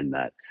to attend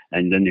that.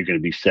 And then you're going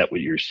to be set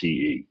with your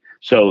CE.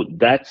 So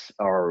that's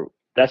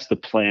the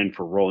plan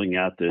for rolling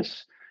out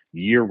this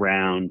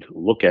year-round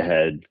look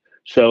ahead.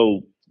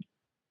 So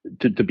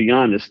to be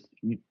honest,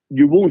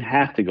 you won't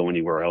have to go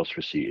anywhere else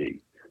for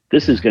CE.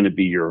 This is going to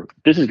be your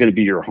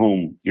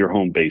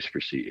home base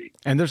for CE.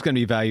 And there's going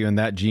to be value in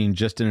that, Gene,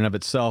 just in and of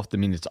itself. I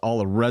mean, it's all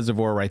a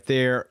reservoir right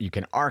there. You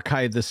can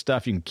archive this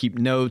stuff. You can keep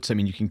notes. I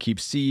mean, you can keep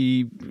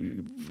CE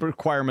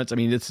requirements. I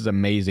mean, this is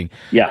amazing.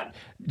 Yeah.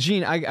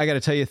 Gene, I got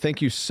to tell you,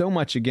 thank you so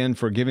much again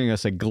for giving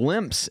us a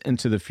glimpse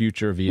into the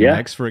future of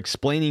VMX, for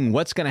explaining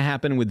what's going to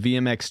happen with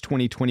VMX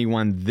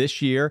 2021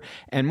 this year,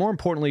 and more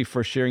importantly,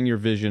 for sharing your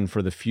vision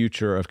for the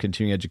future of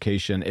continuing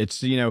education.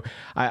 It's,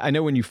 I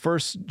know when you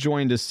first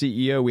joined as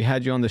CEO, we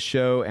had you on the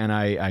show, and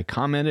I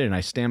commented, and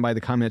I stand by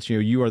the comments,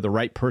 you are the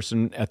right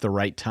person at the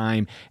right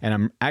time, and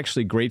I'm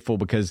actually grateful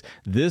because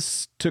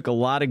this took a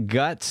lot of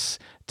guts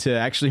to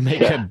actually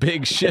make a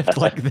big shift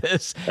like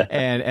this.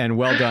 And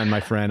well done,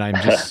 my friend. I'm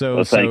just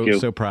so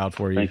proud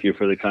for you. Thank you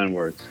for the kind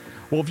words.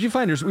 Well,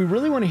 Viewfinders, we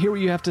really want to hear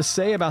what you have to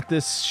say about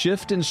this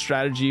shift in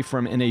strategy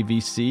from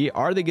NAVC.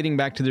 Are they getting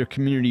back to their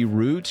community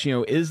roots?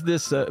 Is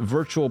this a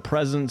virtual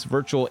presence,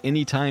 virtual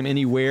anytime,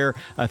 anywhere,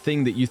 a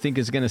thing that you think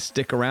is going to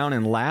stick around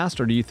and last?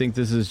 Or do you think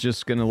this is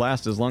just going to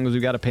last as long as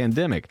we've got a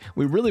pandemic?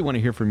 We really want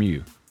to hear from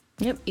you.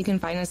 Yep, you can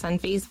find us on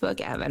Facebook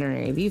at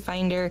Veterinary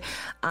Viewfinder,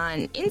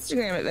 on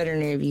Instagram at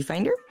Veterinary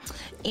Viewfinder,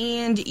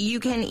 and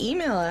you can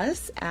email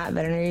us at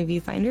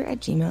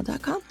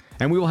veterinaryviewfinder@gmail.com.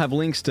 And we will have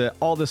links to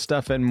all this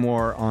stuff and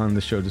more on the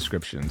show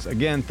descriptions.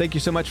 Again, thank you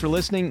so much for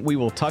listening. We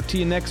will talk to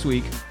you next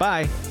week.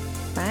 Bye.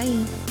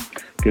 Bye.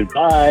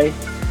 Goodbye.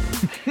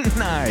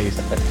 Nice.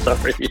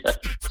 Sorry.